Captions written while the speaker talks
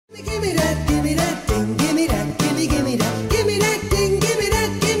Give me that ding, give me that, give me that, give me that ding, give me that,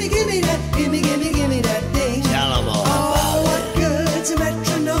 give me that, give me that ding. Tell 'em all Oh, about what good's a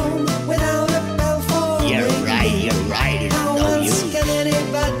metronome without a bell for it. ringing? You're right, it's How no else use. can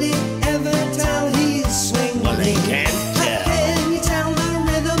anybody ever tell he's swinging? Well, they can't How tell. can you tell the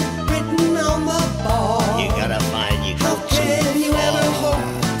rhythm written on the ball? You gotta find your How go-to can you ever fall.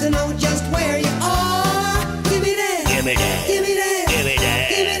 hope to know just where you are? Give me that, Give me that. give me that, Give me that.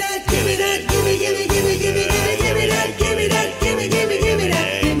 give me that, give me that, give me, give me, give me, give me, give me, give me that, give me that, give me, give me, give me that,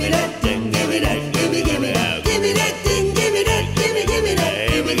 give me that ding, give me that, give me, give me that, give me that ding, give me that, give me, give me that,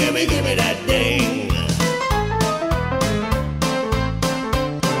 give me, give me that ding.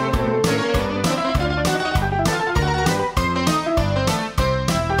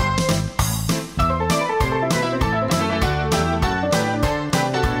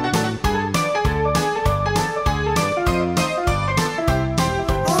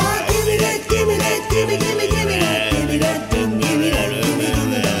 Oh, give me that, give me that, give me,